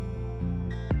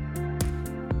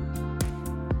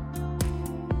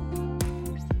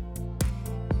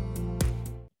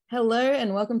Hello,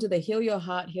 and welcome to the Heal Your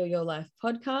Heart, Heal Your Life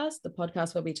podcast, the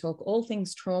podcast where we talk all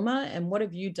things trauma and what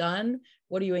have you done?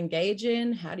 What do you engage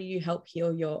in? How do you help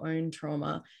heal your own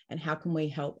trauma? And how can we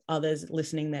help others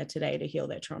listening there today to heal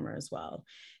their trauma as well?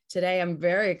 Today, I'm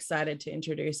very excited to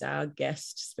introduce our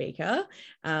guest speaker,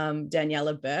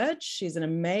 Daniela Birch. She's an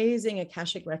amazing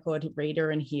Akashic record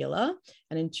reader and healer,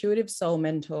 an intuitive soul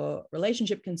mentor,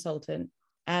 relationship consultant,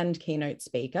 and keynote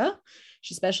speaker.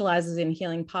 She specializes in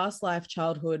healing past life,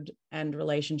 childhood, and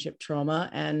relationship trauma.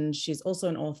 And she's also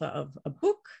an author of a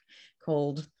book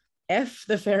called F,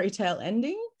 the Fairy Tale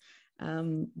Ending.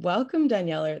 Welcome,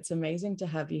 Daniela. It's amazing to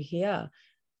have you here.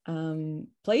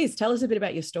 Please tell us a bit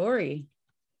about your story.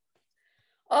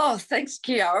 Oh, thanks,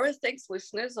 Kiara. Thanks,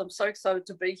 listeners. I'm so excited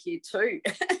to be here too.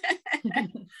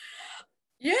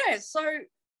 So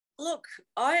look,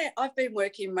 I've been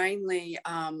working mainly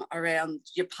around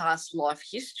your past life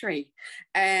history.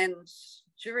 And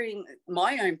during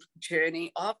my own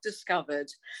journey, I've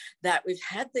discovered that we've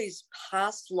had these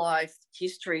past life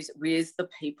histories with the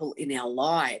people in our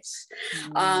lives.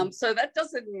 So that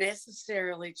doesn't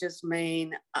necessarily just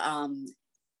mean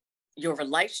your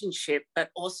relationship,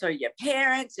 but also your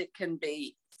parents. It can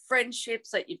be friendships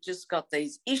that you've just got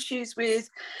these issues with.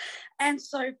 And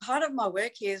so part of my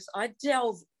work is I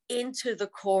delve into the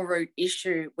core root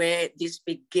issue where this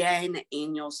began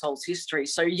in your soul's history.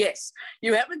 So yes,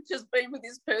 you haven't just been with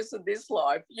this person this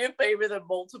life, you've been with them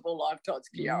multiple lifetimes,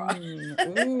 Kiara.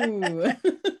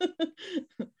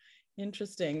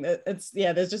 Interesting.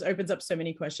 There's just opens up so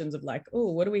many questions of like,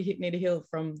 oh, what do we need to heal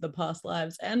from the past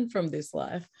lives and from this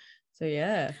life? So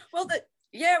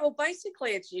well,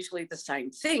 basically it's usually the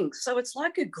same thing. So it's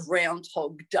like a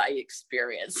Groundhog Day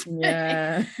experience.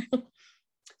 Yeah.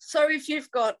 So if you've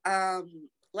got,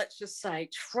 let's just say,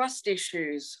 trust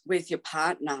issues with your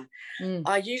partner,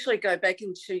 I usually go back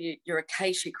into your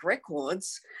Akashic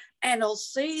records and I'll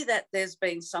see that there's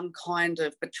been some kind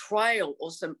of betrayal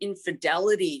or some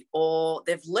infidelity or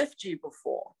they've left you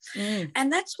before.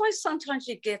 And that's why sometimes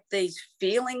you get these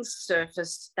feelings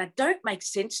surface that don't make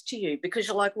sense to you because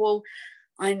you're like, well,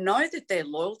 I know that they're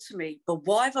loyal to me, but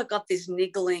why have I got this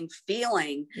niggling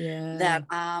feeling that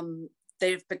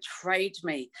they've betrayed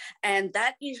me? And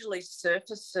that usually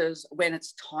surfaces when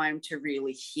it's time to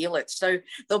really heal it. So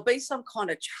there'll be some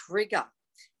kind of trigger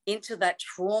into that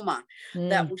trauma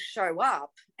that will show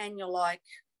up and you're like,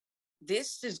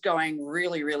 this is going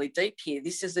really, really deep here.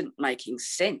 This isn't making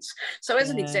sense. So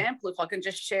as an example, if I can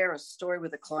just share a story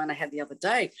with a client I had the other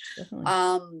day,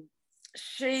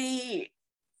 she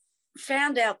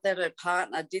found out that her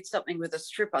partner did something with a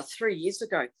stripper 3 years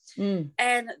ago.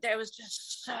 And there was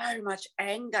just so much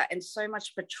anger and so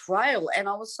much betrayal. And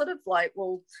I was sort of like,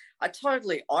 well, I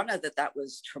totally honor that that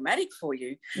was traumatic for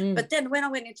you. But then when I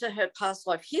went into her past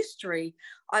life history,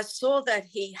 I saw that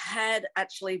he had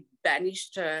actually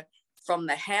banished her from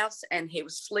the house and he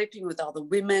was sleeping with other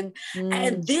women.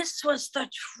 And this was the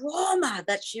trauma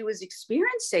that she was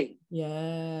experiencing.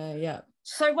 Yeah.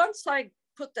 So once I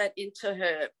put that into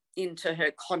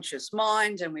her conscious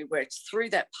mind and we worked through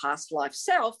that past life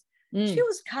self, she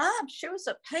was calm, she was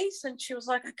at peace, and she was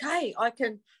like, okay, I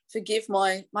can forgive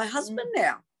my husband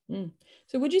now.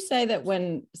 So would you say that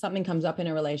when something comes up in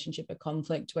a relationship, a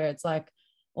conflict where it's like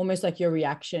almost like your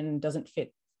reaction doesn't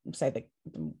fit, say,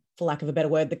 for lack of a better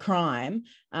word, the crime,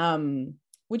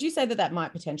 would you say that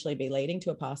might potentially be leading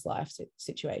to a past life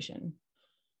situation?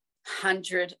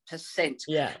 100%.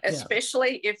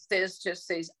 Especially if there's just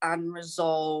these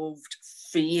unresolved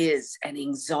fears and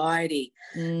anxiety.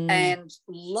 And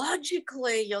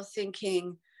logically you're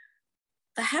thinking,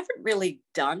 they haven't really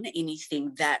done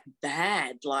anything that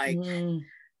bad. Like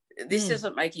this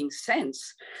isn't making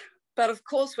sense. But of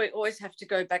course, we always have to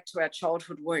go back to our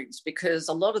childhood wounds because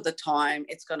a lot of the time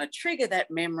it's going to trigger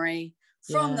that memory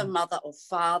from the mother or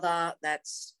father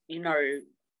that's,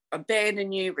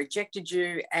 abandoned you, rejected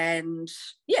you. And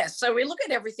so we look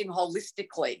at everything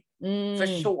holistically for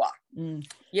sure.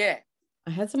 Yeah. I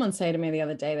had someone say to me the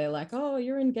other day, they're like, oh,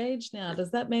 you're engaged now.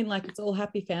 Does that mean like it's all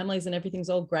happy families and everything's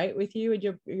all great with you and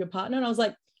your partner? And I was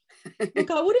like,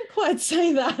 look, I wouldn't quite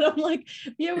say that. I'm like,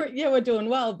 we're doing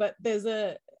well. But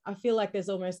I feel like there's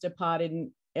almost a part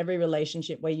in every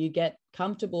relationship where you get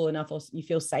comfortable enough or you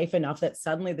feel safe enough that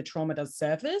suddenly the trauma does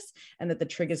surface and that the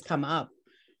triggers come up.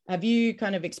 Have you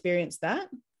kind of experienced that?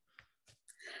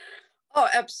 Oh,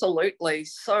 absolutely.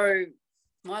 So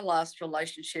my last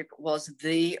relationship was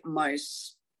the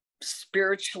most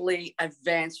spiritually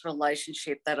advanced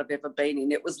relationship that I've ever been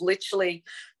in. It was literally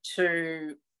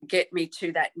to get me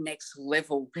to that next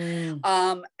level.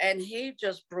 And he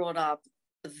just brought up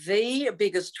the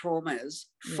biggest traumas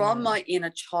from my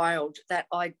inner child that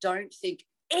I don't think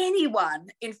anyone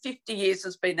in 50 years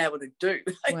has been able to do.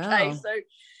 Okay, wow. so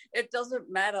it doesn't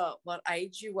matter what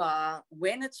age you are,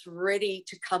 when it's ready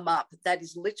to come up, that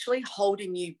is literally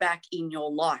holding you back in your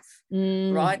life,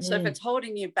 right? So if it's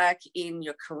holding you back in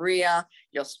your career,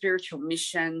 your spiritual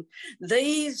mission,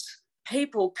 these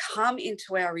people come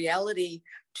into our reality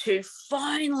to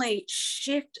finally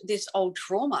shift this old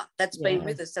trauma that's been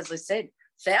with us, as I said,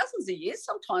 thousands of years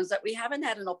sometimes, that we haven't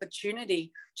had an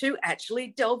opportunity to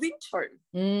actually delve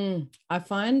into. I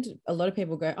find a lot of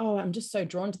people go, oh, I'm just so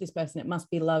drawn to this person. It must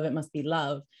be love. It must be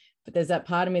love. But there's that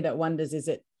part of me that wonders, is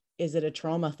it a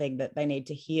trauma thing that they need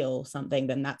to heal something?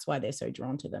 Then that's why they're so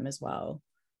drawn to them as well.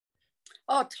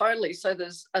 Oh, totally. So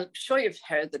I'm sure you've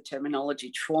heard the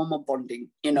terminology trauma bonding,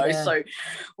 so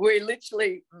we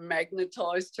literally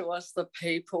magnetize to us the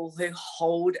people who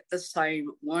hold the same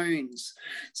wounds.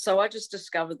 So I just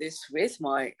discovered this with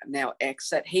my now ex,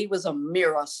 that he was a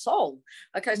mirror soul.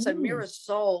 Okay, so mirror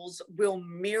souls will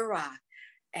mirror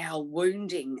our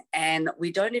wounding, and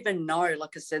we don't even know,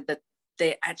 like I said, that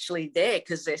they're actually there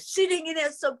because they're sitting in our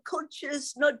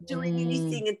subconscious, not doing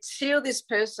anything until this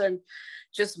person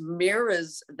just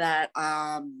mirrors that,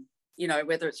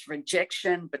 whether it's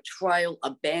rejection, betrayal,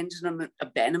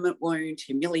 abandonment wound,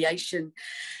 humiliation.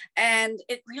 And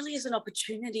it really is an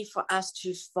opportunity for us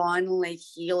to finally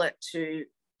heal it, to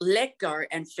let go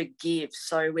and forgive.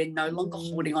 So we're no longer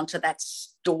holding on to that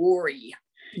story.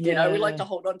 We like to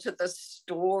hold on to the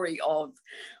story of,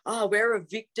 oh, we're a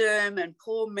victim and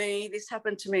poor me, this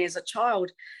happened to me as a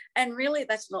child. And really,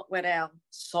 that's not what our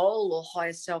soul or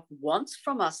higher self wants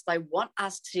from us. They want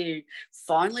us to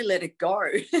finally let it go.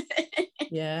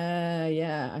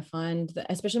 Yeah. I find that,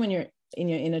 especially when you're in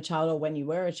your inner child, or when you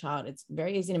were a child, it's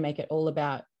very easy to make it all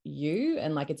about you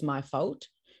and like, it's my fault.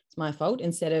 It's my fault,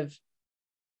 instead of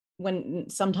when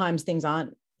sometimes things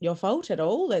aren't your fault at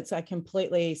all. It's like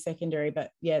completely secondary,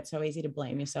 but it's so easy to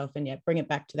blame yourself and bring it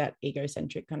back to that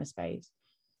egocentric kind of space.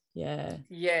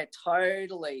 Yeah,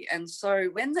 totally. And so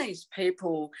when these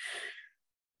people,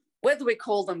 whether we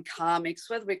call them karmics,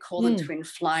 whether we call them twin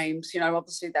flames,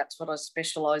 obviously that's what I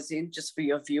specialize in, just for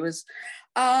your viewers,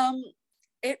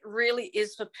 it really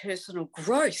is for personal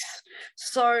growth.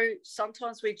 So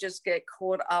sometimes we just get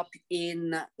caught up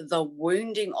in the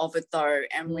wounding of it, though,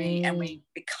 and we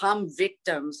become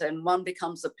victims, and one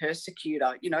becomes the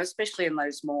persecutor, especially in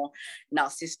those more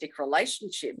narcissistic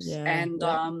relationships.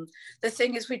 The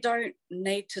thing is, we don't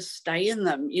need to stay in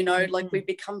them, like we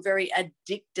become very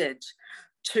addicted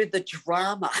to the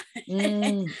drama.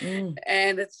 And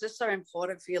it's just so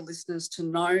important for your listeners to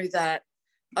know that,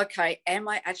 okay, am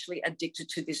I actually addicted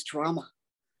to this drama?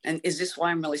 And is this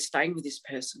why I'm really staying with this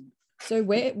person? So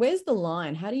where's the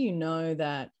line? How do you know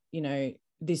that,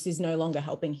 this is no longer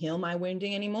helping heal my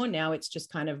wounding anymore? Now it's just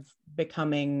kind of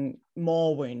becoming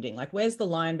more wounding. Like, where's the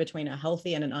line between a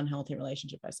healthy and an unhealthy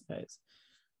relationship, I suppose?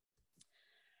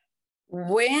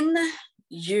 When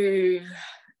you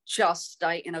just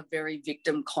stay in a very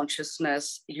victim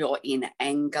consciousness, you're in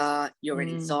anger, you're in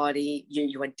anxiety,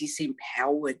 you are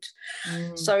disempowered.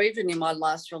 So even in my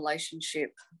last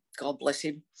relationship, God bless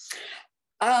him,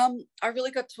 I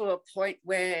really got to a point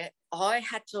where I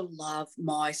had to love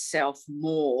myself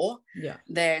more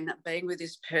than being with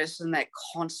this person that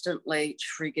constantly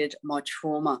triggered my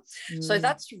trauma. So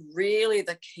that's really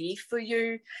the key for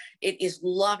you. It is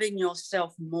loving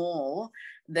yourself more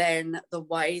than the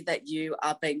way that you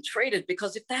are being treated,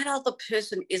 because if that other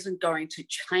person isn't going to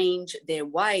change their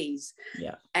ways,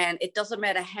 and it doesn't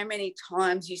matter how many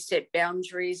times you set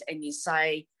boundaries and you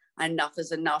say enough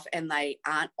is enough, and they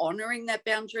aren't honoring that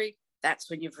boundary, that's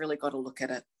when you've really got to look at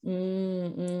it.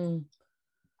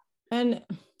 And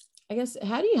I guess,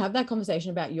 how do you have that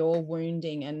conversation about your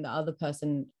wounding and the other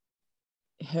person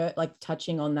hurt, like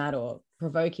touching on that or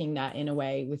provoking that in a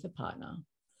way with a partner?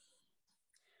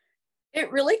 It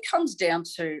really comes down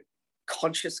to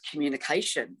conscious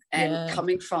communication and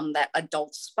coming from that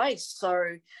adult space.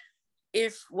 So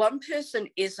if one person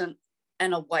isn't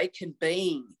an awakened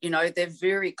being, they're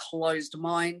very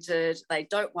closed-minded, they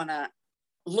don't want to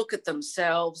look at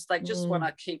themselves, they just want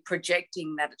to keep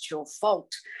projecting that it's your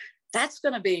fault, that's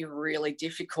going to be really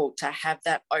difficult to have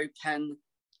that open,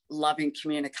 loving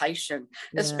communication,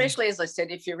 especially, as I said,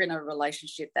 if you're in a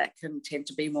relationship that can tend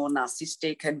to be more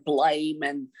narcissistic and blame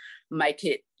and make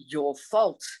it your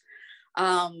fault.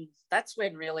 That's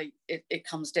when really it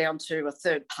comes down to a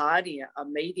third party, a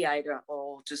mediator,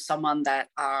 or just someone that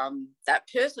that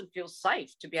person feels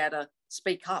safe to be able to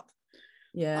speak up.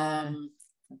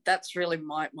 That's really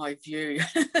my view.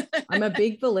 I'm a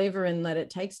big believer in that it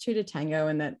takes two to tango,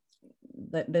 and that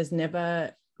there's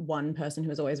never one person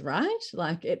who is always right.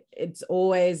 Like it's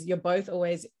always, you're both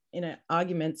always in an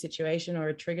argument situation or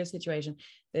a trigger situation,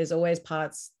 there's always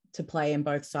parts to play in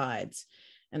both sides.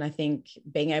 And I think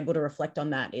being able to reflect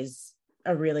on that is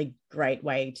a really great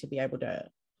way to be able to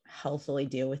healthily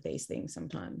deal with these things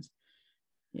sometimes.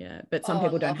 Yeah. But some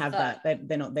people don't have that.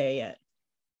 They're not there yet.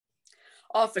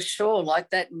 Oh, for sure. Like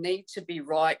that need to be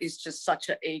right is just such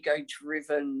an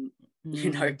ego-driven,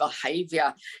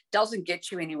 behavior. Doesn't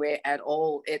get you anywhere at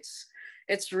all. It's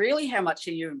really how much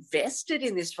are you invested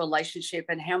in this relationship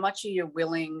and how much are you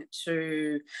willing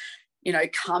to,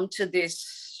 come to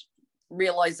this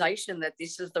realization that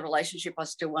this is the relationship I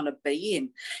still want to be in.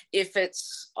 If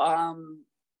it's,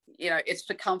 it's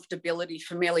for comfortability,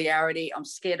 familiarity, I'm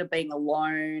scared of being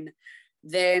alone,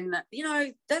 then,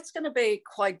 that's going to be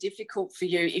quite difficult for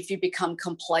you if you become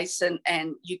complacent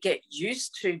and you get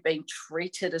used to being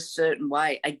treated a certain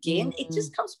way. Again, it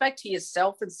just comes back to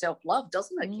yourself and self-love,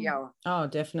 doesn't it, Kiara? Oh,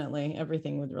 definitely.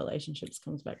 Everything with relationships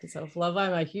comes back to self-love.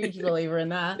 I'm a huge believer in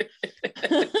that.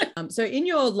 So in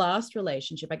your last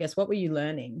relationship, I guess, what were you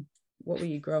learning? What were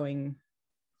you growing?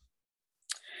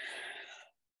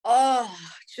 Oh,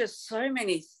 just so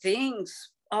many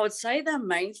things. I would say the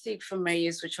main thing for me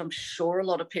is, which I'm sure a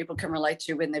lot of people can relate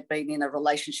to when they've been in a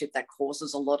relationship that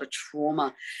causes a lot of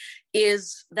trauma,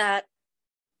 is that,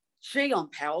 gee, I'm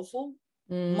powerful.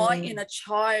 My inner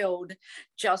child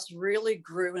just really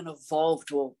grew and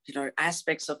evolved, or,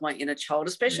 aspects of my inner child,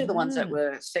 especially the ones that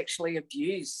were sexually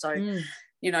abused. So,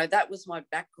 that was my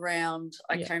background.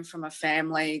 I came from a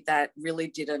family that really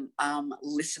didn't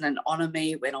listen and honor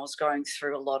me when I was going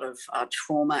through a lot of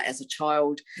trauma as a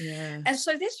child. Yeah. And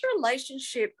so this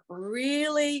relationship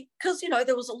really, because,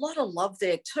 there was a lot of love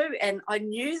there too. And I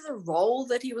knew the role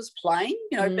that he was playing,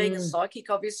 being a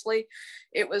psychic, obviously,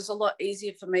 it was a lot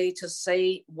easier for me to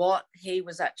see what he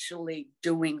was actually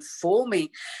doing for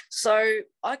me. So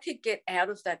I could get out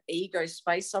of that ego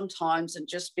space sometimes and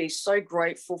just be so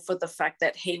grateful for the fact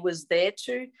that he was there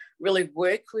to really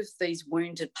work with these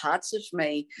wounded parts of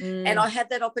me. And I had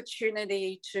that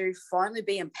opportunity to finally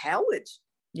be empowered,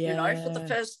 for the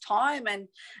first time,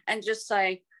 and just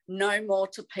say no more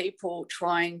to people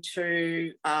trying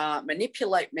to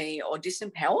manipulate me or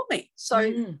disempower me. So,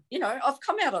 I've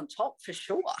come out on top for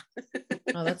sure.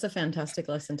 Oh, that's a fantastic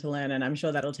lesson to learn. And I'm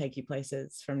sure that'll take you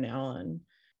places from now on.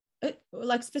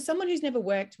 Like, for someone who's never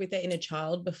worked with their inner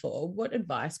child before, what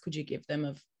advice could you give them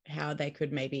of how they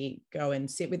could maybe go and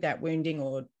sit with that wounding,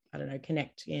 or, I don't know,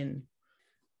 connect in?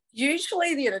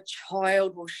 Usually the inner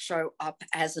child will show up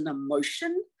as an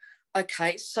emotion.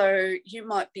 Okay, so you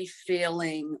might be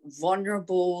feeling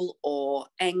vulnerable or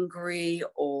angry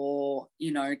or,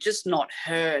 just not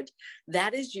heard.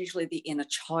 That is usually the inner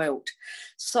child.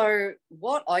 So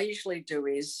what I usually do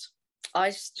is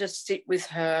I just sit with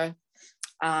her,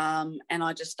 and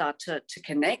I just start to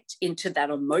connect into that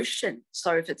emotion.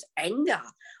 So if it's anger,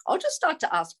 I'll just start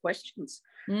to ask questions.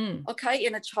 Okay,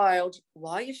 inner child,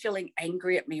 why are you feeling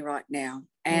angry at me right now?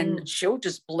 And she'll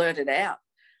just blurt it out.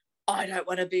 I don't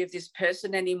want to be with this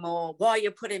person anymore. Why are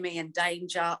you putting me in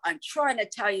danger? I'm trying to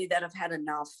tell you that I've had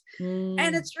enough.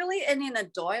 And it's really an inner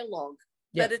dialogue,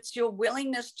 but it's your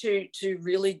willingness to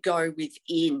really go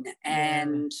within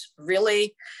and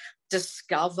really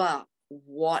discover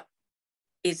what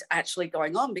is actually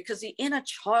going on, because the inner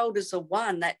child is the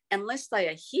one that, unless they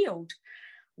are healed,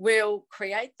 will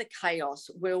create the chaos,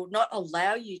 will not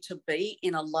allow you to be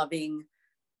in a loving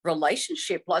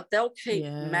relationship. Like, they'll keep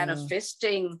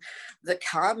manifesting the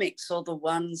karmics, or the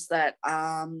ones that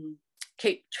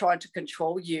keep trying to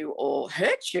control you or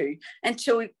hurt you,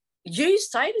 until you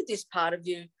say to this part of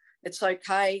you, it's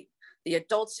okay, the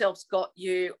adult self's got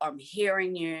you, I'm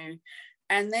hearing you.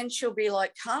 And then she'll be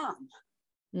like, calm.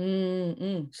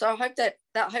 So I hope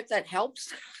that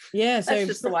helps. Yeah, so that's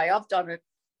just the way I've done it.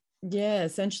 Yeah,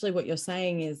 essentially what you're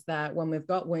saying is that when we've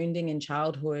got wounding in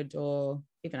childhood or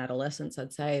even adolescence,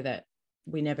 I'd say, that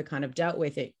we never kind of dealt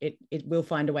with it, it will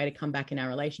find a way to come back in our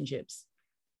relationships.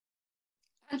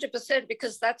 100%,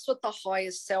 because that's what the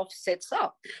higher self sets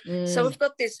up. So we've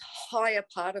got this higher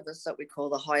part of us that we call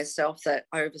the higher self that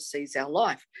oversees our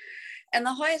life. And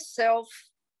the higher self,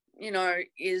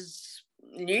 is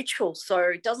neutral. So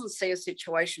it doesn't see a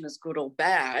situation as good or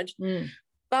bad,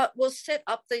 but we'll set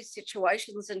up these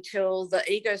situations until the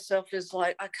ego self is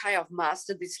like, okay, I've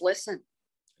mastered this lesson.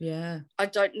 Yeah. I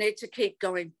don't need to keep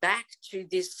going back to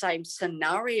this same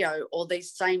scenario or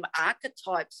these same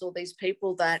archetypes or these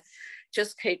people that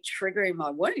just keep triggering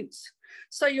my wounds.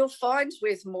 So you'll find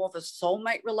with more of a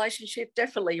soulmate relationship,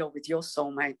 definitely you're with your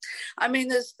soulmate. I mean,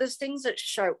 there's things that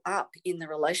show up in the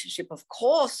relationship, of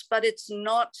course, but it's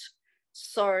not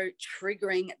so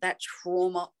triggering that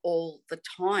trauma all the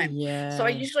time. Yeah. So I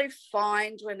usually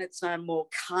find when it's a more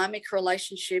karmic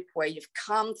relationship where you've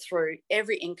come through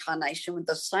every incarnation with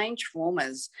the same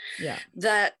traumas,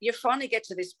 that you finally get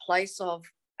to this place of,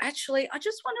 actually, I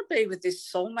just want to be with this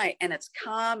soulmate, and it's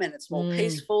calm and it's more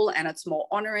peaceful and it's more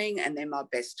honoring, and they're my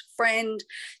best friend.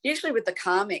 Usually with the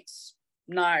karmics,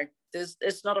 no,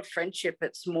 it's not a friendship.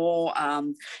 It's more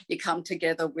you come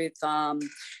together with,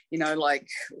 like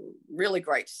really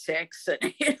great sex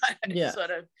and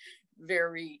sort of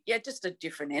very, just a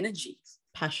different energy.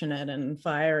 Passionate and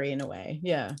fiery in a way.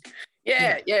 Yeah,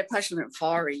 passionate and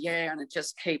fiery, and it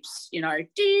just keeps,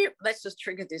 let's just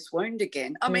trigger this wound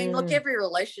again. I mean, look, every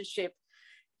relationship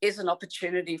is an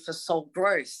opportunity for soul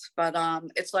growth, but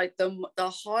it's like the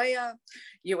higher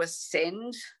you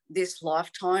ascend this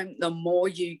lifetime, the more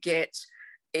you get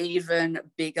even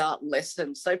bigger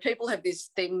lessons. So people have this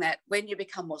thing that when you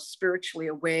become more spiritually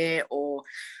aware, or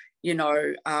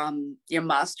you're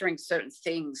mastering certain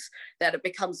things, that it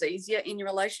becomes easier in your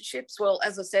relationships. Well,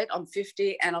 as I said, I'm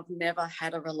 50 and I've never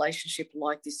had a relationship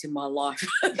like this in my life.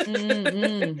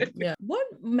 Yeah. What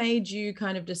made you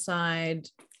kind of decide,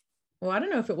 well, I don't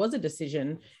know if it was a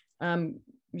decision,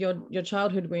 your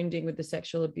childhood wounding with the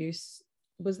sexual abuse,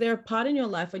 was there a part in your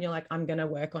life when you're like, I'm going to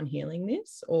work on healing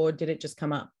this, or did it just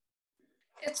come up?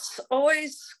 It's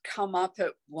always come up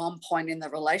at one point in the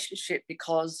relationship,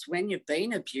 because when you've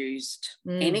been abused,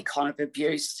 any kind of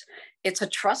abuse, it's a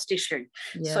trust issue.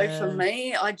 Yeah. So for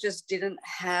me, I just didn't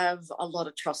have a lot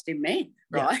of trust in men,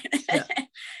 right? Yeah.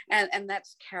 and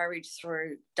that's carried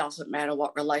through, doesn't matter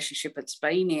what relationship it's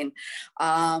been in.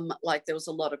 Like there was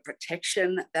a lot of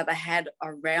protection that I had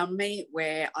around me,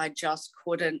 where I just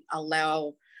couldn't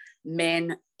allow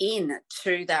men in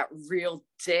to that real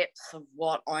depth of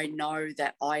what I know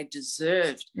that I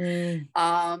deserved. And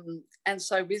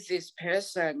so with this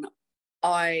person,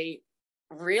 I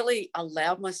really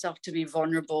allowed myself to be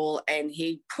vulnerable, and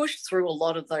he pushed through a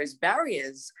lot of those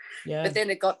barriers. But then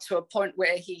it got to a point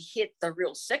where he hit the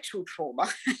real sexual trauma.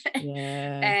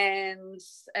 And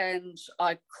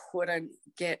I couldn't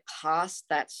get past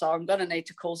that. So I'm going to need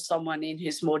to call someone in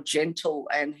who's more gentle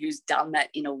and who's done that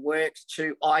inner work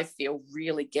to, I feel,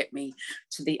 really get me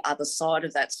to the other side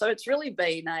of that. So it's really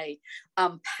been a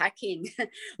unpacking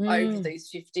over these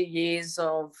 50 years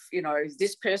of,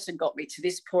 this person got me to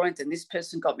this point and this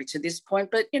person got me to this point.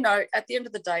 But, at the end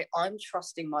of the day, I'm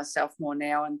trusting myself more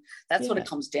now. And that's what it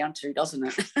comes down to, doesn't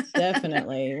it?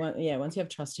 Definitely. Once you have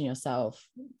trust in yourself,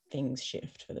 things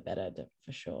shift for the better,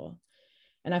 for sure.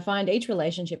 And I find each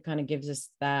relationship kind of gives us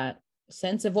that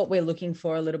sense of what we're looking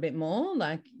for a little bit more.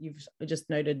 Like you've just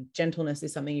noted, gentleness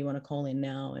is something you want to call in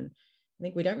now. And I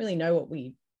think we don't really know what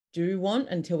we do want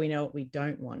until we know what we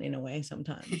don't want, in a way,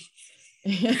 sometimes.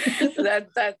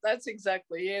 That's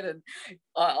exactly it. And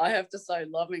I have to say,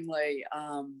 lovingly,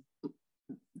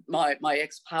 my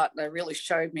ex-partner really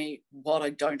showed me what I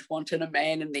don't want in a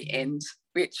man in the end,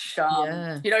 which he's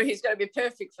going to be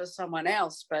perfect for someone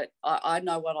else, but I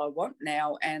know what I want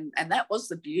now, and that was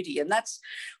the beauty. And that's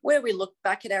where we look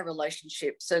back at our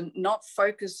relationships and not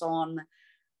focus on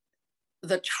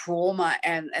the trauma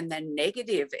and the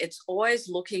negative. It's always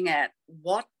looking at,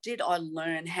 what did I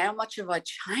learn? How much have I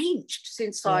changed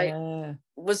since I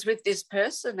was with this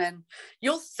person? And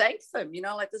you'll thank them.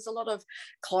 Like there's a lot of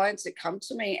clients that come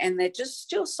to me and they're just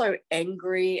still so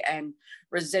angry and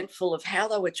resentful of how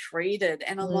they were treated.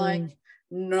 And I'm like,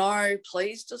 no,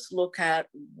 please just look at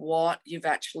what you've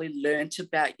actually learned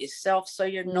about yourself, so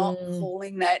you're not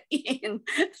calling that in.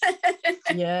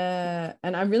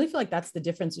 And I really feel like that's the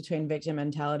difference between victim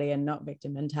mentality and not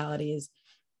victim mentality, is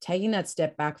taking that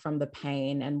step back from the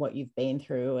pain and what you've been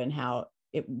through and how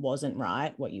it wasn't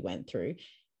right, what you went through,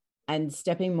 and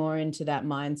stepping more into that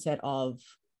mindset of,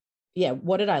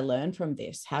 what did I learn from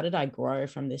this? How did I grow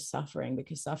from this suffering?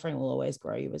 Because suffering will always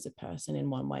grow you as a person in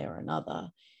one way or another.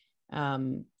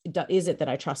 Is it that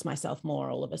I trust myself more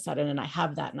all of a sudden, and I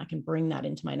have that and I can bring that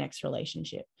into my next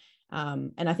relationship?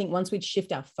 And I think once we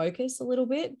shift our focus a little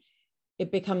bit,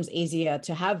 it becomes easier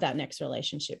to have that next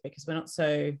relationship, because we're not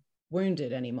so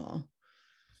wounded anymore.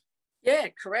 Yeah,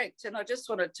 correct. And I just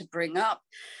wanted to bring up,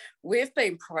 we've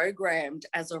been programmed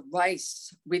as a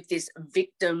race with this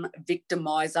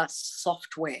victimizer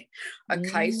software.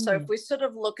 Okay, so if we sort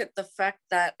of look at the fact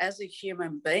that as a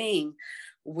human being,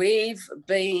 we've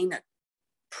been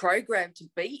programmed to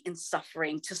be in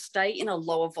suffering, to stay in a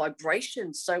lower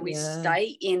vibration. So we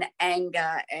stay in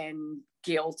anger and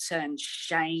guilt and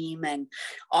shame and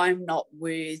I'm not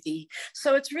worthy.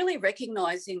 So it's really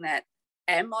recognizing that,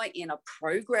 am I in a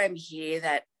program here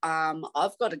that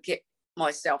I've got to get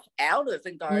myself out of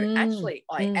and go, actually,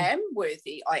 I am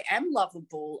worthy, I am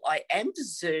lovable, I am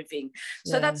deserving.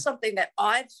 So that's something that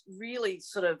I've really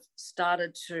sort of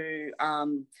started to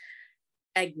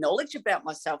acknowledge about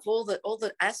myself, all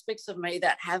the aspects of me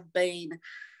that have been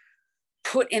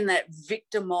put in that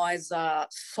victimizer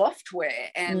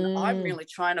software, and I'm really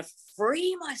trying to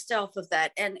free myself of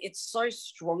that, and it's so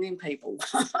strong in people.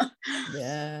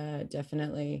 Yeah,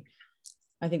 definitely.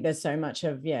 I think there's so much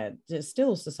of, there's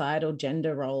still societal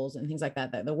gender roles and things like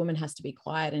that, that the woman has to be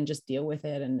quiet and just deal with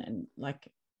it. And like,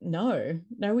 no,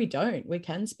 we don't. We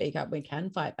can speak up, we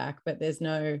can fight back, but there's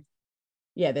no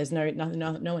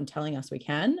one telling us we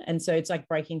can. And so it's like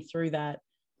breaking through that.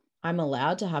 I'm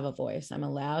allowed to have a voice. I'm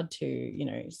allowed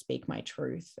to, speak my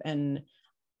truth, and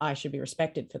I should be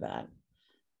respected for that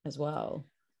as well.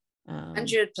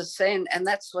 100%. And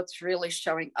that's what's really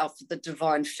showing up for the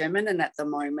divine feminine at the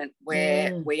moment,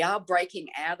 where we are breaking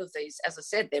out of these, as I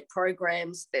said, they're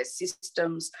programs, they're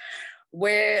systems,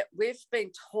 where we've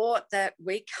been taught that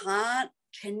we can't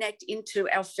connect into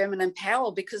our feminine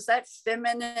power, because that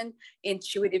feminine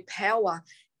intuitive power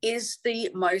is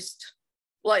the most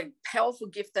powerful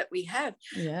gift that we have.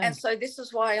 And so this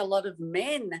is why a lot of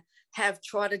men have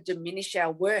tried to diminish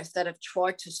our worth, that have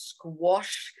tried to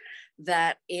squash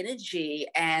that energy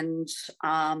and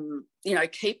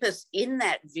keep us in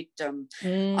that victim.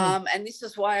 And this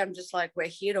is why I'm just like, we're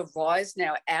here to rise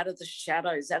now out of the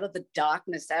shadows, out of the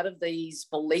darkness, out of these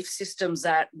belief systems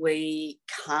that we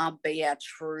can't be our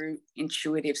true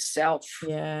intuitive self.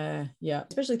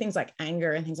 Especially things like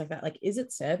anger and things like that. Like, is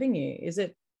it serving you? Is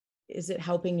it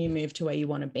helping you move to where you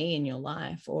want to be in your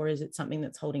life, or is it something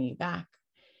that's holding you back?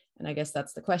 And I guess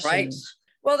that's the question. Right.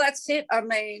 Well, that's it. I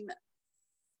mean,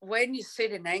 when you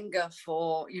sit in anger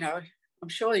for, I'm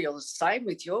sure you're the same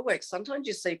with your work. Sometimes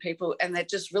you see people and they're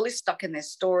just really stuck in their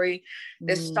story.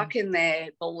 They're stuck in their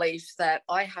belief that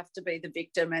I have to be the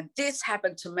victim, and this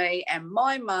happened to me, and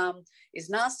my mum is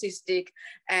narcissistic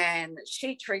and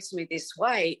she treats me this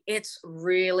way. It's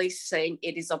really seeing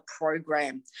it is a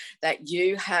program that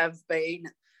you have been,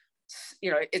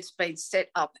 it's been set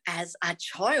up as a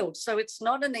child. So it's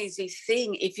not an easy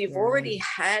thing if you've already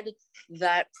had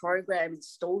that program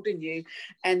installed in you,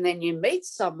 and then you meet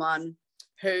someone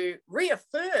who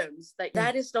reaffirms that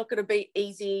that is not going to be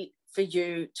easy for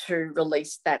you to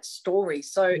release that story.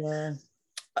 So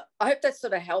I hope that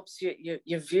sort of helps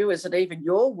your viewers and even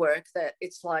your work, that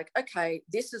it's like, okay,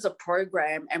 this is a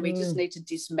program and we just need to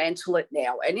dismantle it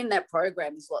now. And in that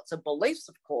program, there's lots of beliefs,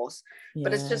 of course,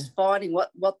 but it's just finding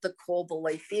what the core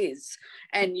belief is.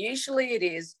 And usually it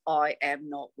is, I am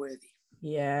not worthy.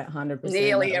 100%.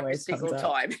 Nearly every single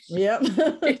time. Yep.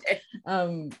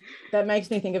 That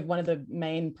makes me think of one of the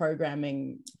main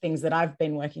programming things that I've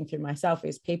been working through myself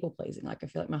is people pleasing. Like, I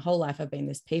feel like my whole life I've been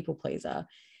this people pleaser.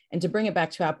 And to bring it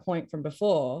back to our point from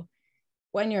before,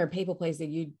 when you're a people pleaser,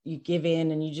 you give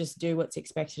in and you just do what's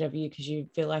expected of you because you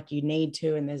feel like you need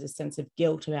to, and there's a sense of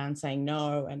guilt around saying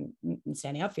no and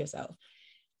standing up for yourself.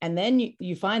 And then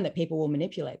you find that people will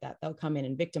manipulate that. They'll come in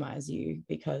and victimize you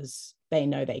because they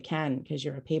know they can, because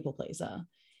you're a people pleaser.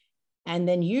 And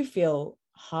then you feel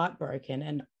heartbroken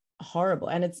and horrible.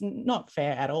 And it's not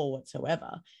fair at all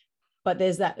whatsoever. But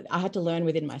there's that, I had to learn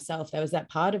within myself, there was that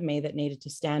part of me that needed to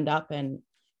stand up and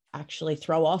actually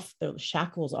throw off the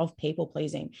shackles of people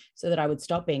pleasing so that I would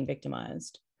stop being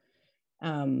victimized,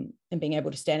 and being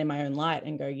able to stand in my own light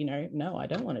and go, no, I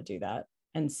don't want to do that.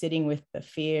 And sitting with the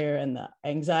fear and the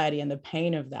anxiety and the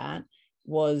pain of that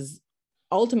was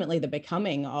ultimately the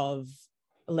becoming of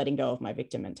letting go of my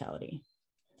victim mentality.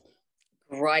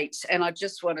 Great. And I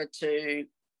just wanted to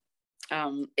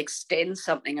extend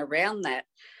something around that.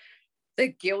 The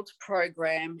guilt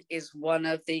program is one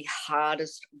of the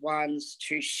hardest ones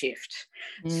to shift.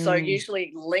 So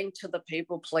usually linked to the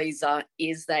people pleaser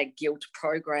is that guilt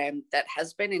program that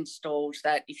has been installed,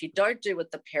 that if you don't do what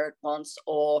the parent wants,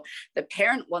 or the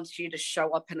parent wants you to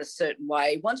show up in a certain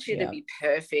way, wants you to be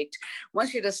perfect,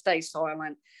 wants you to stay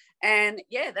silent. And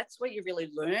that's where you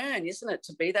really learn, isn't it,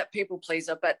 to be that people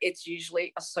pleaser, but it's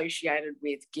usually associated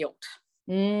with guilt.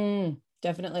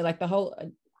 Definitely. Like the whole,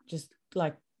 just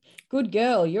like, good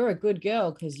girl, you're a good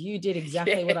girl because you did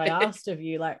exactly what I asked of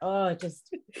you. Like,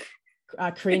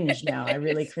 I cringe now. I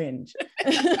really cringe.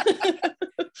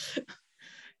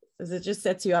 Because it just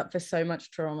sets you up for so much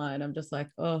trauma. And I'm just like,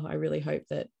 I really hope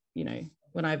that,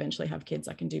 when I eventually have kids,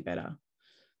 I can do better,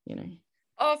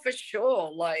 Oh, for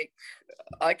sure. Like,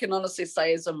 I can honestly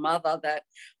say as a mother that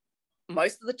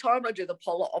most of the time I do the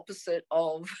polar opposite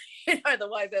of, the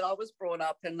way that I was brought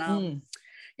up. And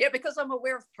Yeah, because I'm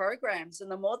aware of programs, and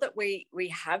the more that we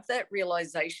have that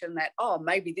realization that, oh,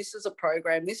 maybe this is a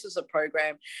program,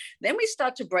 then we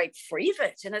start to break free of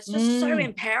it. And it's just so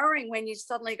empowering when you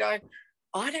suddenly go,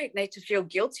 I don't need to feel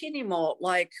guilty anymore.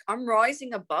 Like, I'm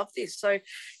rising above this. So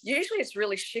usually it's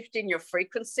really shifting your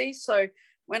frequency. So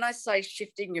when I say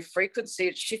shifting your frequency,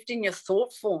 it's shifting your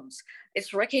thought forms.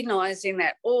 It's recognizing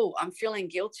that, oh, I'm feeling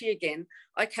guilty again.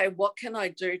 Okay, what can I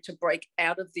do to break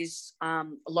out of this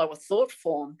lower thought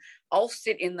form? I'll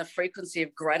sit in the frequency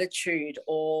of gratitude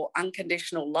or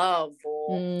unconditional love,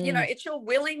 or, it's your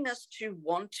willingness to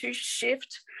want to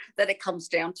shift that it comes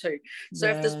down to. So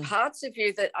if there's parts of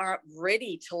you that aren't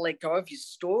ready to let go of your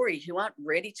story, who aren't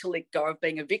ready to let go of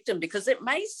being a victim, because it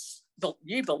may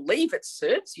you believe it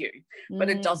serves you, but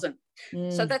it doesn't.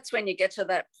 So that's when you get to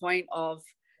that point of,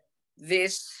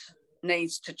 this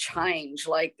needs to change.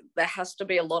 Like, there has to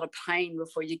be a lot of pain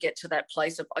before you get to that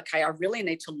place of, okay, I really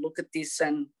need to look at this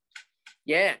and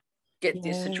get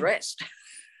this addressed.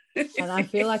 And I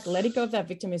feel like letting go of that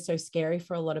victim is so scary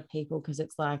for a lot of people, because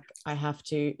it's like,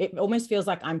 it almost feels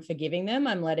like I'm forgiving them,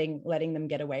 I'm letting them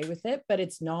get away with it, but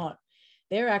it's not.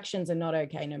 Their actions are not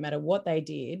okay, no matter what they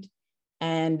did.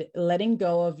 And letting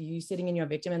go of you sitting in your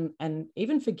victim and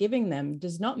even forgiving them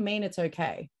does not mean it's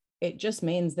okay. It just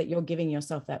means that you're giving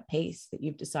yourself that peace, that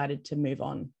you've decided to move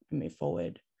on and move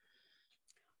forward.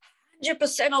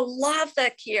 100%. I love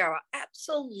that, Kiara.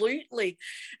 Absolutely.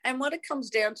 And what it comes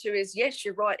down to is, yes,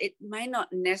 you're right. It may not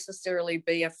necessarily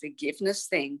be a forgiveness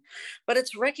thing, but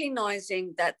it's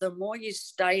recognizing that the more you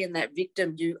stay in that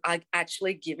victim, you are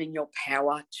actually giving your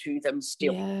power to them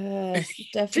still. Yes,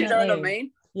 definitely. Do you know what I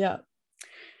mean? Yeah.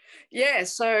 Yeah.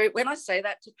 So when I say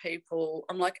that to people,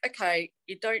 I'm like, okay,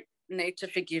 you don't need to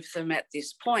forgive them at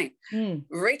this point.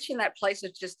 Reaching that place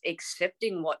of just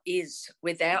accepting what is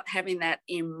without having that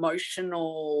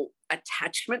emotional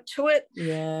attachment to it.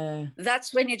 Yeah.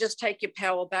 That's when you just take your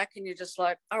power back and you're just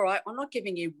like, all right, I'm not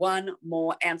giving you one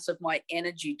more ounce of my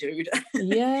energy, dude.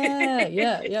 Yeah.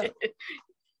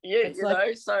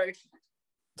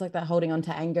 It's like that holding on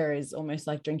to anger is almost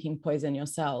like drinking poison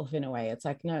yourself in a way. It's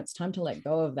like, no, it's time to let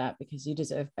go of that, because you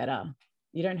deserve better.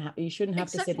 You shouldn't have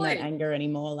to sit in that anger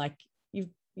anymore. Like,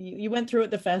 you went through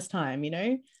it the first time,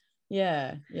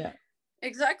 Yeah.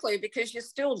 Exactly, because you're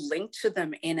still linked to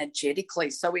them energetically.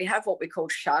 So we have what we call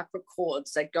chakra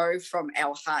cords that go from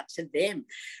our heart to them.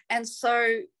 And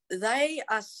so they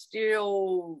are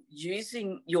still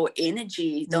using your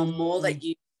energy the more that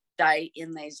you stay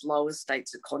in these lower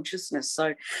states of consciousness.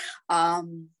 So why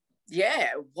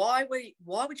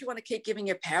would you want to keep giving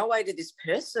your power away to this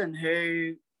person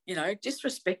who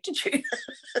disrespected you?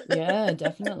 Yeah,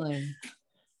 definitely.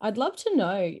 I'd love to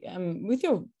know, with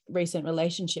your recent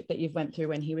relationship that you've went through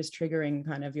when he was triggering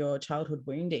kind of your childhood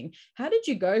wounding, how did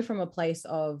you go from a place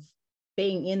of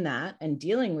being in that and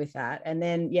dealing with that, and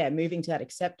then moving to that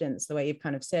acceptance, the way you've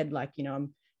kind of said, like,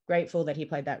 I'm grateful that he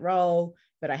played that role,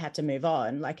 but I had to move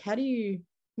on. Like,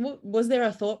 was there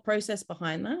a thought process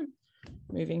behind that,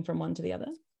 moving from one to the other?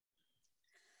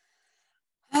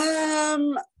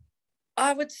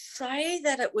 I would say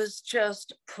that it was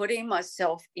just putting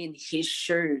myself in his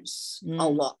shoes a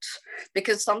lot,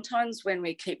 because sometimes when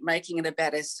we keep making it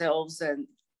about ourselves and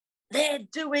they're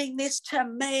doing this to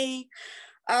me,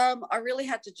 I really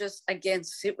had to just, again,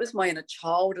 sit with my inner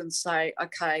child and say,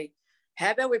 okay,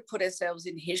 how about we put ourselves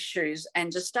in his shoes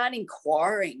and just start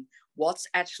inquiring what's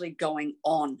actually going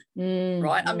on,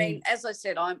 right? I mean, as I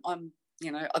said, I'm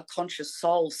a conscious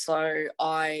soul. So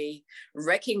I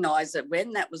recognize that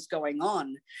when that was going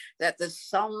on, that there's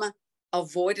some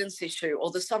avoidance issue or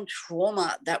there's some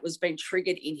trauma that was being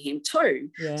triggered in him too.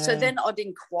 Yeah. So then I'd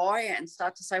inquire and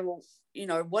start to say, well,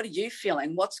 what are you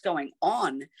feeling? What's going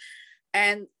on?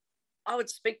 And I would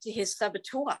speak to his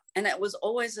saboteur, and it was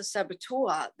always a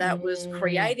saboteur that was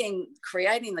creating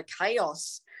the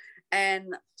chaos.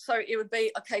 And so it would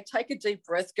be, okay, take a deep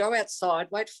breath, go outside,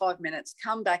 wait 5 minutes,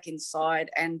 come back inside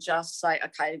and just say,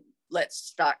 okay, let's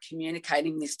start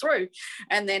communicating this through.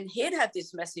 And then he'd have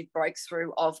this massive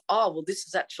breakthrough of, oh, well, this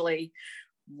is actually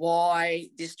why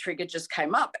this trigger just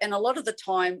came up. And a lot of the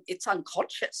time it's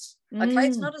unconscious. Okay,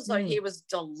 it's not as though he was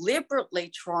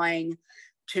deliberately trying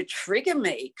to trigger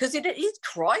me, because he'd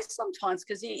cry sometimes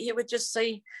because he would just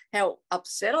see how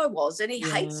upset I was, and he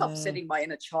hates upsetting my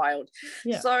inner child.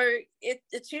 So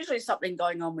it's usually something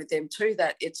going on with them too,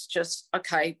 that it's just,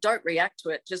 okay, don't react to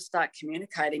it, just start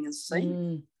communicating and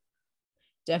see.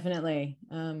 Definitely.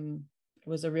 It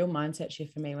was a real mindset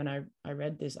shift for me when I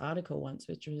read this article once,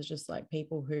 which was just like,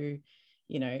 people who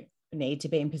need to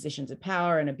be in positions of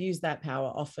power and abuse that power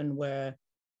often were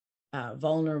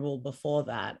vulnerable before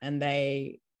that, and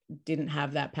they didn't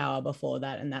have that power before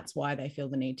that, and that's why they feel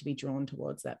the need to be drawn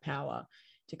towards that power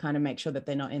to kind of make sure that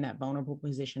they're not in that vulnerable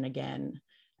position again.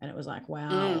 And it was like,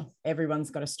 wow, everyone's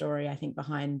got a story, I think,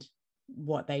 behind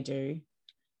what they do,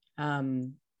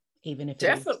 even if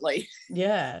definitely,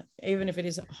 even if it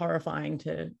is horrifying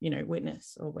to, you know,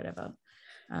 witness or whatever.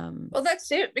 Well,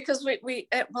 that's it, because we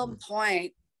at one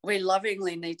point we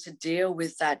lovingly need to deal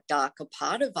with that darker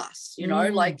part of us, you know,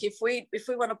 like if we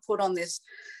want to put on this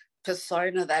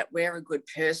persona that we're a good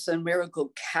person, we're a good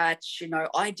catch, you know,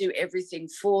 I do everything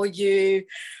for you,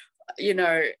 you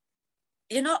know,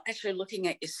 you're not actually looking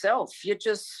at yourself. You're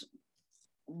just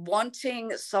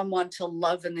wanting someone to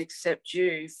love and accept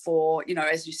you for, you know,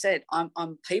 as you said,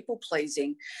 I'm people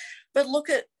pleasing, but look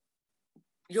at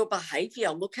your behavior.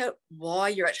 Look at why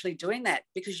you're actually doing that,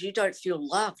 because you don't feel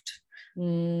loved,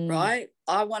 right?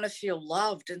 I want to feel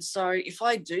loved. And so if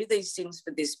I do these things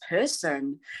for this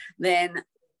person, then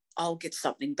I'll get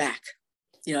something back.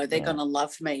 You know, they're going to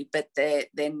love me, but they're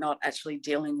not actually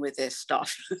dealing with their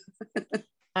stuff.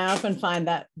 I often find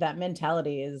that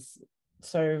mentality is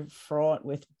so fraught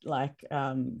with like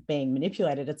being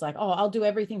manipulated. It's like, oh, I'll do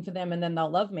everything for them and then they'll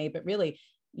love me. But really,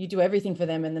 you do everything for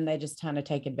them and then they just kind of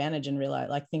take advantage and realize,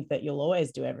 like, think that you'll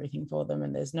always do everything for them.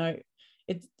 And there's no,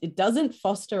 it doesn't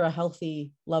foster a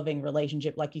healthy, loving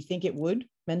relationship like you think it would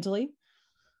mentally.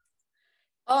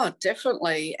 Oh,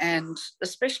 definitely. And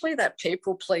especially that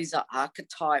people pleaser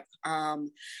archetype.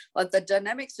 Like the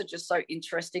dynamics are just so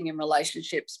interesting in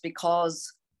relationships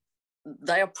because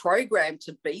they are programmed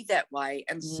to be that way.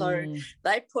 And so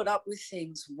they put up with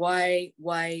things way,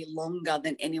 way longer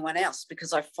than anyone else,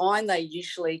 because I find they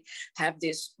usually have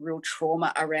this real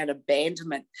trauma around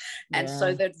abandonment. And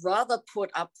so they'd rather put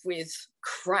up with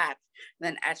crap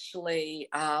than actually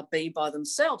be by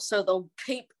themselves. So they'll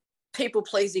keep people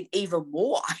pleasing even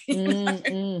more.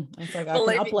 It's like, I can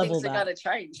believing up-level things that. are going to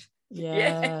change.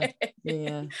 Yeah.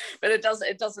 But it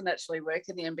doesn't actually work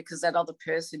in the end, because that other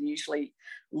person usually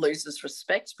loses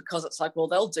respect, because it's like, well,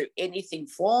 they'll do anything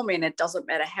for me and it doesn't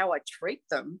matter how I treat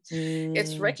them.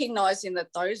 It's recognizing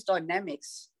that those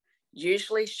dynamics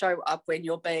usually show up when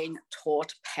you're being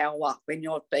taught power, when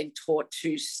you're being taught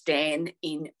to stand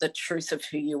in the truth of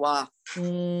who you are.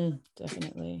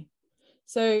 Definitely.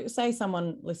 So say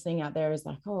someone listening out there is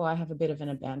like, oh, I have a bit of an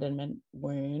abandonment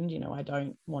wound. You know, I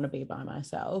don't want to be by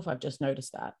myself. I've just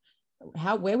noticed that.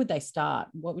 Where would they start?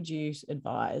 What would you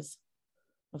advise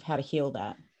of how to heal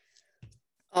that?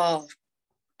 Oh,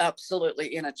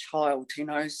 absolutely, inner child, you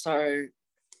know. So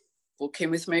book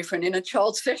in with me for an inner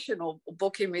child session, or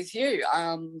book in with you.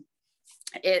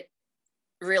 It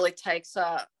really takes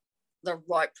the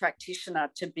right practitioner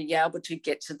to be able to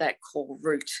get to that core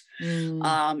root. And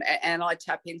I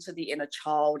tap into the inner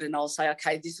child and I'll say,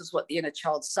 okay, this is what the inner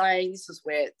child's saying. This is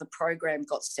where the program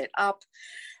got set up.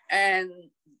 And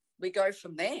we go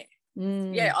from there.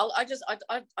 I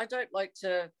don't like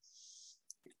to,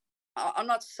 I'm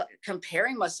not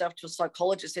comparing myself to a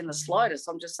psychologist in the slightest.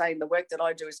 I'm just saying the work that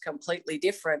I do is completely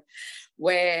different,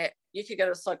 where you could go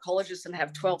to a psychologist and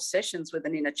have 12 sessions with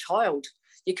an inner child.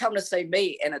 You come to see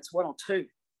me and it's one or two.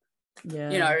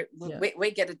 You know,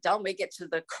 we get it done. We get to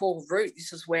the core root.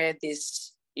 This is where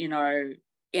this, you know,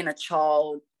 inner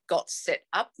child got set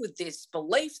up with this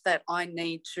belief that I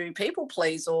need to people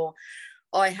please, or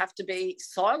I have to be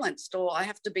silenced, or I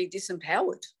have to be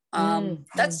disempowered.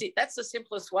 That's it. That's the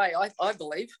simplest way, I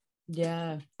believe.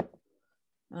 Yeah.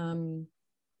 And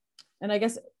I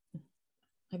guess,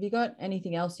 have you got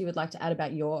anything else you would like to add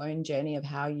about your own journey of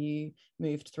how you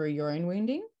moved through your own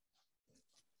wounding,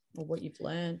 or what you've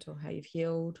learned, or how you've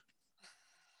healed?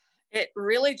 It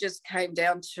really just came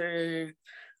down to,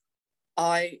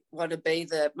 I want to be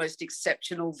the most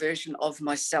exceptional version of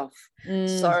myself.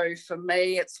 So for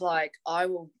me, it's like, I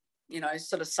will, you know,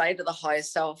 sort of say to the higher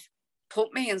self,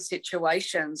 put me in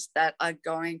situations that are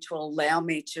going to allow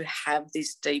me to have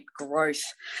this deep growth,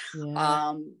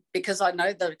 because I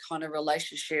know the kind of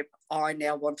relationship I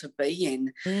now want to be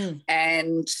in.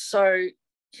 And so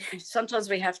sometimes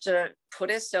we have to put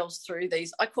ourselves through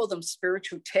these, I call them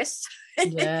spiritual tests.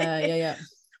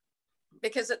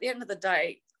 Because at the end of the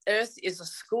day, Earth is a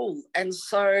school. And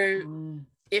so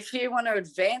if you want to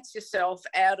advance yourself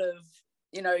out of,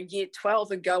 you know, year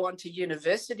 12 and go on to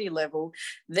university level,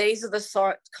 these are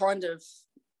the kind of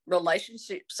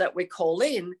relationships that we call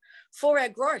in for our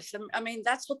growth. I mean,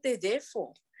 that's what they're there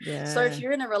for. So if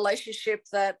you're in a relationship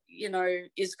that, you know,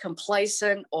 is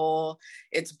complacent, or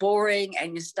it's boring,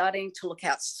 and you're starting to look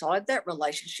outside that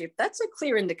relationship, that's a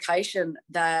clear indication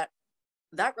that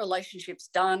that relationship's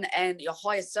done, and your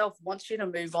higher self wants you to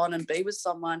move on and be with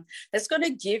someone that's going to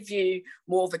give you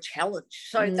more of a challenge.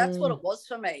 So that's what it was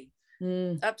for me.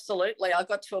 Absolutely. I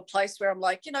got to a place where I'm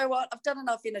like, you know what? I've done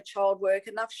enough inner child work,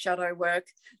 enough shadow work.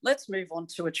 Let's move on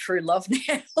to a true love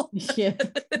now. Yeah.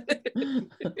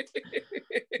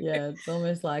 Yeah, it's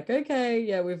almost like, okay,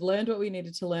 yeah, we've learned what we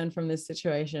needed to learn from this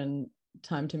situation.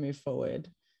 Time to move forward.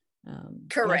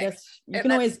 Correct. I guess you and can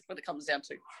that's always what it comes down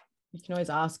to. You can always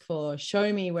ask for,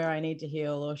 show me where I need to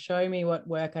heal, or show me what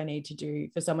work I need to do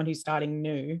for someone who's starting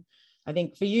new. I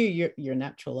think for you, you're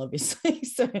natural, obviously.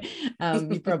 So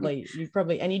you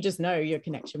probably, and you just know your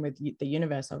connection with the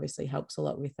universe obviously helps a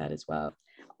lot with that as well.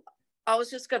 I was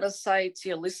just going to say to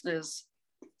your listeners,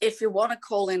 if you want to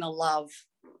call in a love,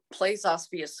 please ask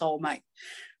for your soulmate,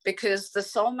 because the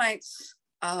soulmates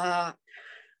are,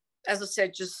 as I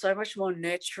said, just so much more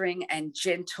nurturing and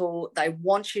gentle. They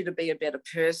want you to be a better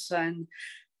person.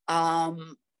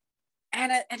 And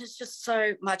it's just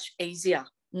so much easier.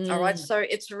 All right. So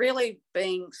it's really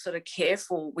being sort of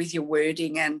careful with your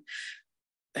wording and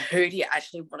who do you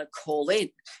actually want to call in.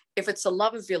 If it's the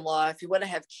love of your life, you want to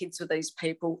have kids with these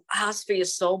people, ask for your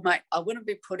soulmate. I wouldn't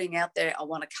be putting out there, I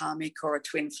want a karmic or a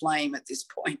twin flame at this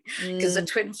point, because the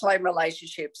twin flame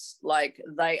relationships, like,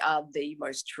 they are the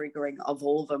most triggering of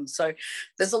all of them. So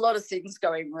there's a lot of things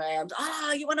going around.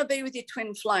 You want to be with your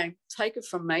twin flame? Take it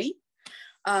from me.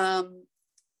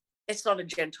 It's not a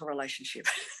gentle relationship.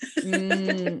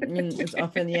 It's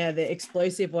often, the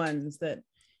explosive ones that,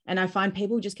 and I find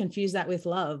people just confuse that with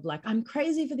love. Like, I'm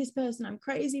crazy for this person, I'm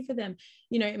crazy for them.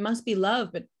 It must be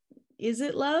love, but is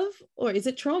it love or is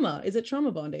it trauma? Is it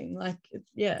trauma bonding? Like,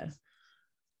 yeah.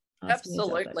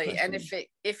 Absolutely. And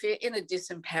if you're in a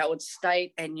disempowered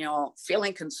state and you're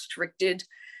feeling constricted,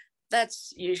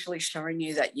 that's usually showing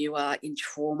you that you are in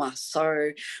trauma.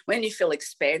 So when you feel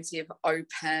expansive,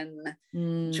 open,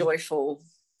 joyful,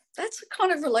 that's the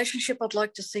kind of relationship I'd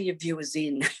like to see your viewers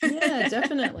in. Yeah,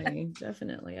 definitely.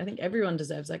 I think everyone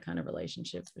deserves that kind of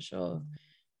relationship for sure.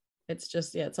 It's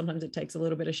just, sometimes it takes a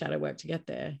little bit of shadow work to get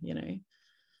there,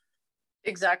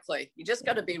 Exactly. You just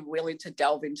got to be willing to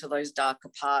delve into those darker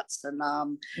parts. And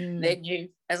then you,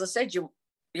 as I said, you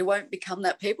won't become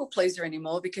that people pleaser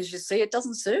anymore, because you see it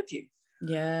doesn't serve you.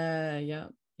 Yeah.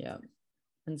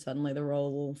 And suddenly the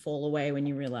role will fall away when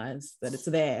you realize that it's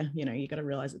there. You got to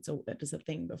realize it's a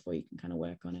thing before you can kind of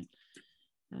work on it.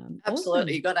 Absolutely. Awesome.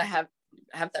 You got to have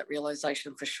that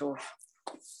realization for sure.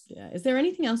 Yeah. Is there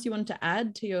anything else you want to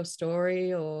add to your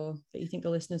story, or that you think the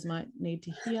listeners might need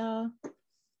to hear?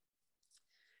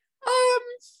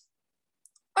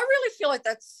 I really feel like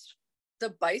that's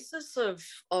the basis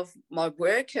of my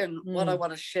work and what I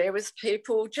want to share with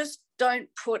people. Just don't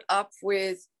put up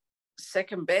with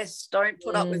second best. Don't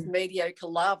put up with mediocre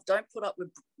love. Don't put up with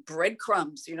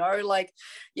breadcrumbs. Like,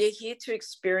 you're here to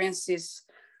experience this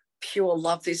pure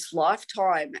love this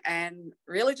lifetime, and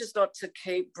really just not to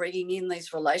keep bringing in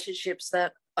these relationships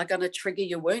that are going to trigger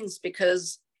your wounds,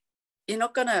 because you're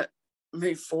not going to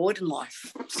move forward in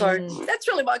life. So that's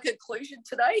really my conclusion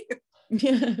today.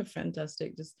 Yeah,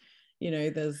 fantastic. Just,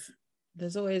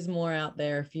 there's always more out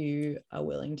there if you are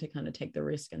willing to kind of take the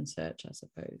risk and search, I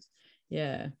suppose.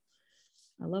 Yeah,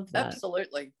 I love that.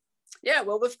 Absolutely. Yeah,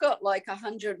 well, we've got like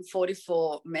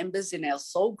 144 members in our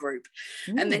soul group,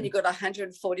 and then you've got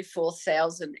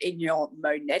 144,000 in your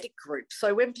monetic group.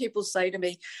 So when people say to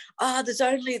me, there's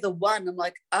only the one, I'm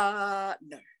like, no.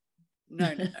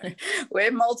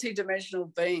 We're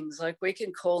multidimensional beings. Like, we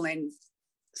can call in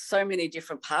so many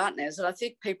different partners, and I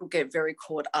think people get very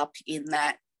caught up in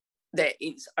that there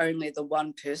is only the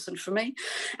one person for me.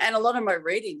 And a lot of my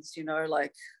readings,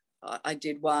 like, I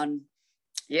did one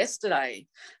yesterday,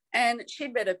 and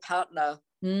she'd met a partner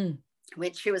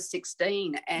when she was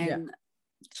 16, and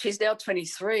she's now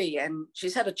 23, and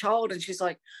she's had a child, and she's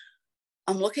like,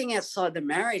 I'm looking outside the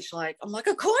marriage. Like, I'm like,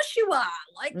 of course you are.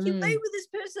 Like, you've been with this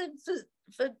person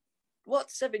for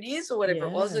what, 7 years or whatever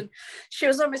it was. And she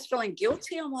was almost feeling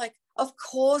guilty. I'm like, of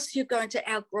course you're going to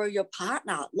outgrow your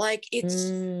partner. Like, it's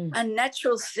a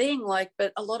natural thing. Like,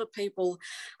 but a lot of people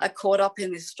are caught up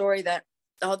in this story that,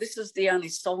 this is the only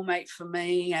soulmate for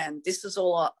me, and this is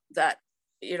all that,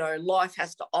 life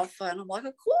has to offer. And I'm like,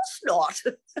 of course not.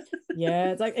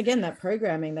 Yeah, it's like, again, that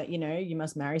programming that, you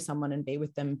must marry someone and be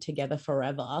with them together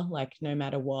forever, like, no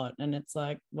matter what. And it's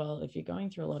like, well, if you're going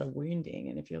through a lot of wounding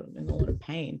and if you're in a lot of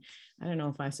pain, I don't know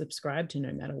if I subscribe to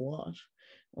no matter what.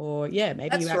 Or maybe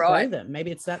That's you outgrow right. them.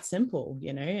 Maybe it's that simple,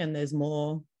 and there's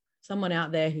someone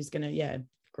out there who's going to,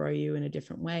 grow you in a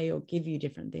different way or give you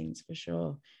different things, for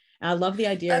sure. And I love the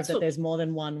idea that there's more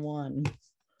than one.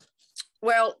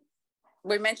 Well,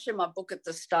 we mentioned my book at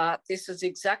the start. This is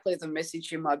exactly the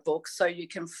message in my book. So you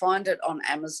can find it on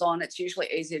Amazon. It's usually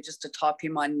easier just to type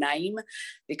in my name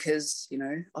because, you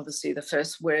know, obviously the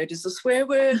first word is a swear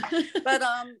word. But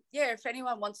yeah, if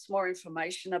anyone wants more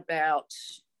information about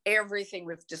everything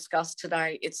we've discussed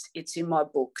today, it's in my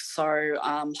book. So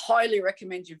highly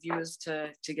recommend your viewers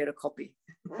to get a copy.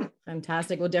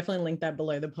 Fantastic. We'll definitely link that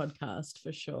below the podcast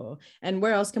for sure. And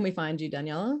where else can we find you,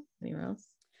 Daniela? Anywhere else?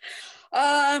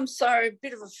 So a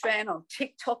bit of a fan on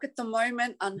TikTok at the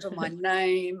moment under my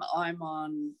name. I'm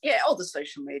on, all the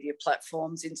social media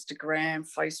platforms, Instagram,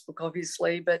 Facebook,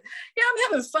 obviously. But yeah,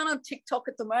 I'm having fun on TikTok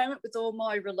at the moment with all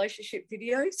my relationship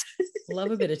videos.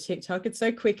 Love a bit of TikTok. It's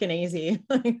so quick and easy.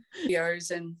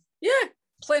 Videos and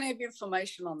plenty of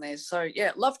information on there. So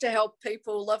yeah, love to help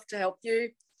people, love to help you.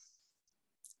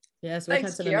 Yes, we've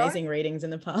had some amazing readings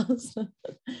in the past.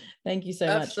 Thank you so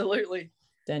much. Absolutely.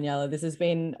 Daniela, this has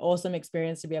been an awesome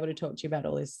experience to be able to talk to you about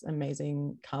all this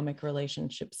amazing karmic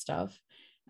relationship stuff.